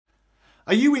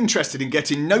Are you interested in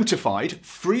getting notified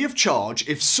free of charge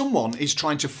if someone is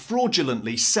trying to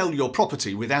fraudulently sell your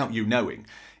property without you knowing?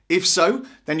 If so,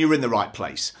 then you're in the right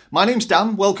place. My name's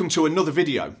Dan, welcome to another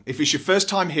video. If it's your first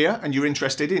time here and you're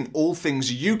interested in all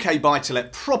things UK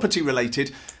buy-to-let property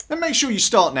related, then make sure you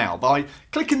start now by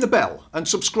clicking the bell and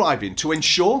subscribing to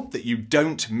ensure that you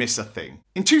don't miss a thing.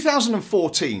 In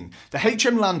 2014, the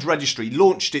HM Land Registry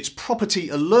launched its Property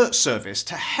Alert Service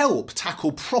to help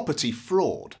tackle property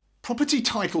fraud. Property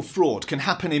title fraud can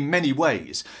happen in many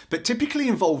ways, but typically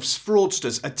involves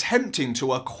fraudsters attempting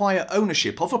to acquire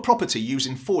ownership of a property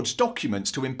using forged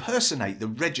documents to impersonate the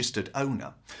registered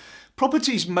owner.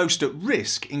 Properties most at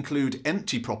risk include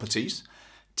empty properties,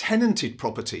 tenanted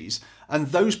properties, and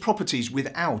those properties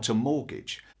without a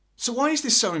mortgage. So why is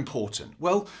this so important?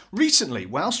 Well, recently,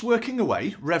 whilst working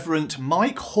away, Reverend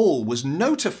Mike Hall was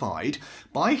notified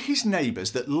by his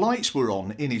neighbours that lights were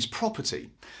on in his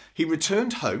property. He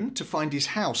returned home to find his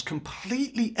house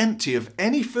completely empty of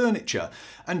any furniture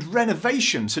and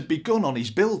renovations had begun on his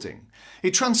building.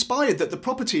 It transpired that the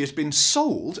property has been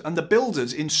sold and the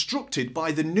builders instructed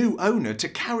by the new owner to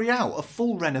carry out a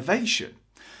full renovation.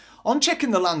 On checking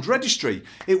the land registry,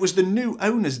 it was the new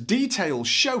owner's details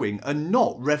showing and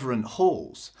not Reverend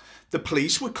Hall's. The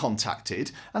police were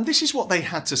contacted and this is what they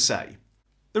had to say.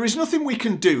 There is nothing we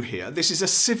can do here. This is a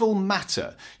civil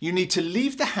matter. You need to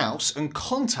leave the house and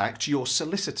contact your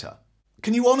solicitor.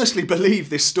 Can you honestly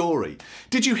believe this story?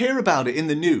 Did you hear about it in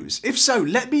the news? If so,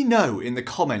 let me know in the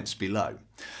comments below.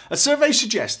 A survey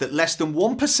suggests that less than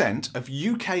 1% of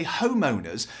UK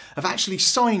homeowners have actually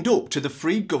signed up to the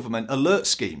free government alert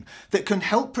scheme that can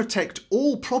help protect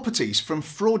all properties from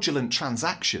fraudulent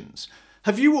transactions.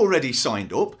 Have you already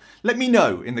signed up? Let me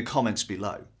know in the comments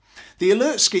below. The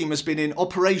alert scheme has been in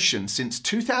operation since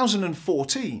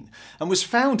 2014 and was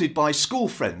founded by school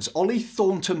friends Ollie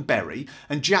Thornton-Berry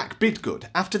and Jack Bidgood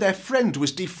after their friend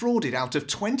was defrauded out of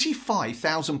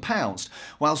 £25,000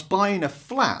 whilst buying a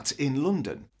flat in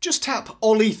London. Just tap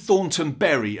Ollie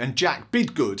Thornton-Berry and Jack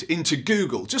Bidgood into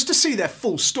Google just to see their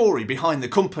full story behind the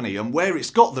company and where it's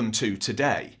got them to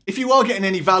today. If you are getting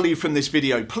any value from this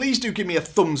video, please do give me a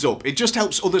thumbs up. It just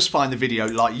helps others find the video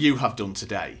like you have done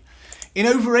today. In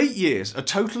over 8 years, a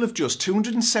total of just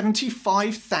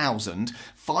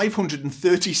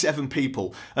 275,537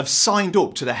 people have signed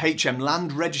up to the HM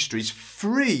Land Registry's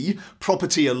free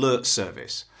Property Alert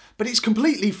Service. But it's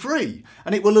completely free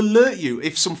and it will alert you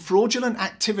if some fraudulent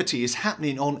activity is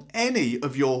happening on any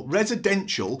of your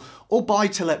residential or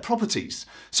buy-to-let properties.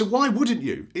 So why wouldn't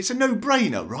you? It's a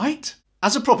no-brainer, right?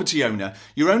 As a property owner,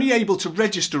 you're only able to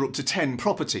register up to 10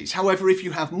 properties. However, if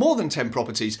you have more than 10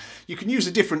 properties, you can use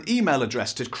a different email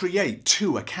address to create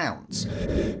 2 accounts.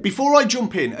 Before I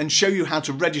jump in and show you how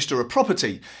to register a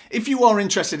property, if you are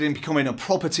interested in becoming a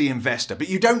property investor but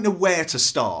you don't know where to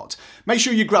start, make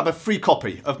sure you grab a free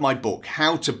copy of my book,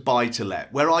 How to Buy to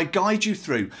Let, where I guide you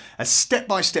through a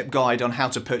step-by-step guide on how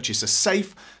to purchase a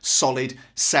safe, solid,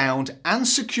 sound and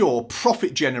secure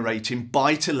profit-generating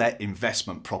buy-to-let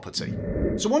investment property.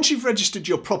 So once you've registered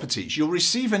your properties, you'll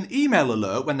receive an email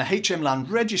alert when the HM Land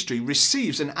Registry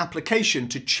receives an application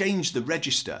to change the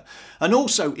register, and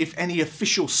also if any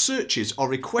official searches are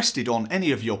requested on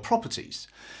any of your properties.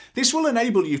 This will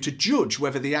enable you to judge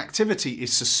whether the activity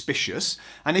is suspicious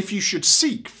and if you should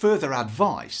seek further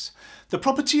advice. The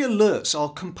property alerts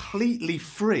are completely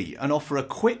free and offer a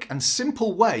quick and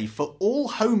simple way for all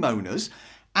homeowners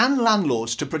and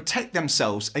landlords to protect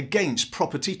themselves against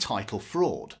property title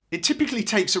fraud. It typically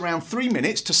takes around 3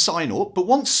 minutes to sign up, but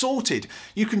once sorted,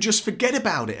 you can just forget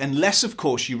about it unless, of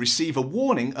course, you receive a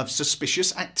warning of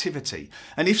suspicious activity.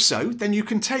 And if so, then you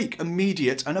can take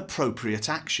immediate and appropriate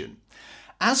action.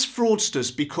 As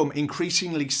fraudsters become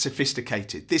increasingly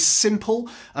sophisticated, this simple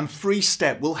and free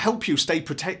step will help you stay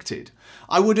protected.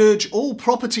 I would urge all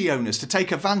property owners to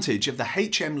take advantage of the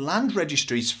HM Land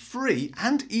Registry's free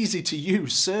and easy to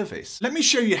use service. Let me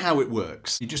show you how it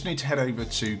works. You just need to head over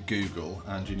to Google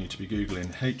and you need to be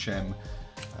Googling HM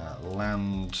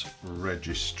Land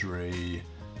Registry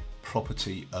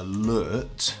Property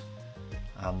Alert.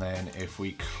 And then if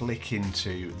we click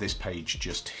into this page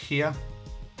just here,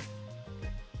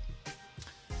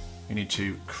 you need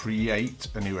to create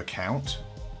a new account.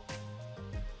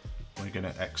 We're going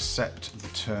to accept the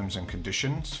terms and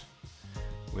conditions.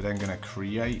 We're then going to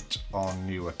create our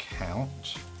new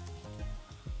account.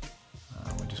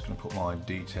 We're just going to put my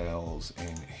details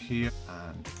in here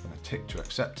and I'm going to tick to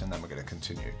accept and then we're going to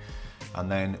continue.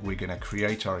 And then we're going to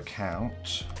create our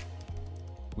account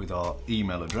with our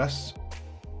email address.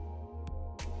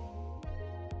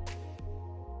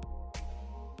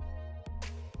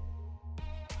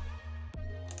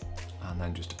 and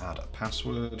then just add a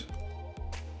password.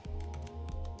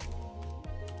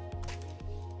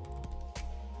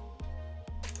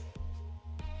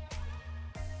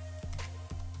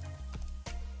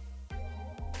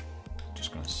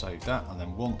 Just going to save that, and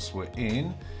then once we're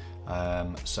in,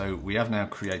 so we have now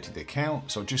created the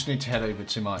account. So I just need to head over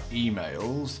to my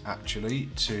emails actually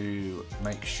to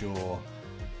make sure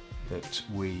that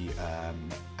we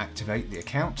activate the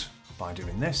account by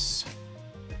doing this.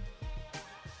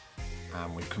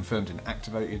 And we've confirmed and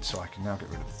activated, so I can now get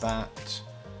rid of that,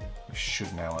 which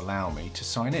should now allow me to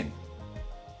sign in.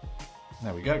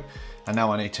 There we go. And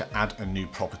now I need to add a new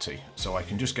property. So I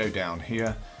can just go down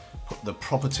here, put the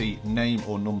property name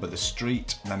or number, the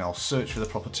street, and then I'll search for the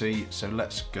property. So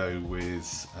let's go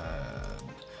with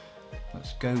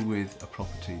a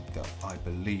property that I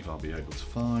believe I'll be able to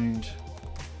find.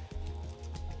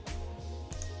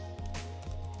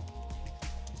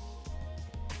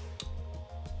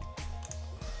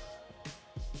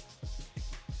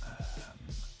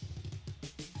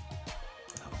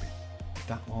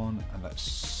 That one, and let's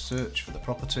search for the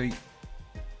property,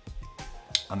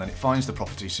 and then it finds the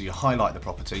property. So you highlight the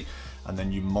property and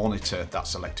then you monitor that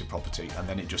selected property, and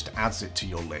then it just adds it to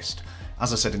your list.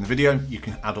 As I said in the video, you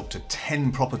can add up to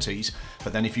 10 properties,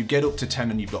 but then if you get up to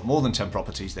 10 and you've got more than 10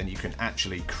 properties, then you can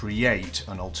actually create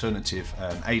an alternative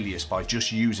alias by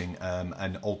just using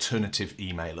an alternative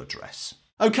email address.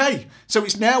 Okay, so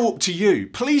it's now up to you.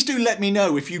 Please do let me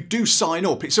know if you do sign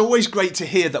up. It's always great to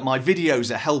hear that my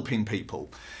videos are helping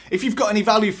people. If you've got any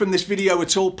value from this video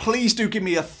at all, please do give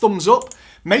me a thumbs up.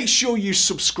 Make sure you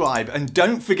subscribe, and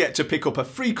don't forget to pick up a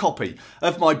free copy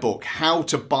of my book, How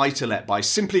to Buy to Let, by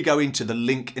simply going to the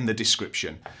link in the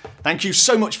description. Thank you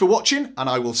so much for watching, and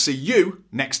I will see you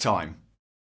next time.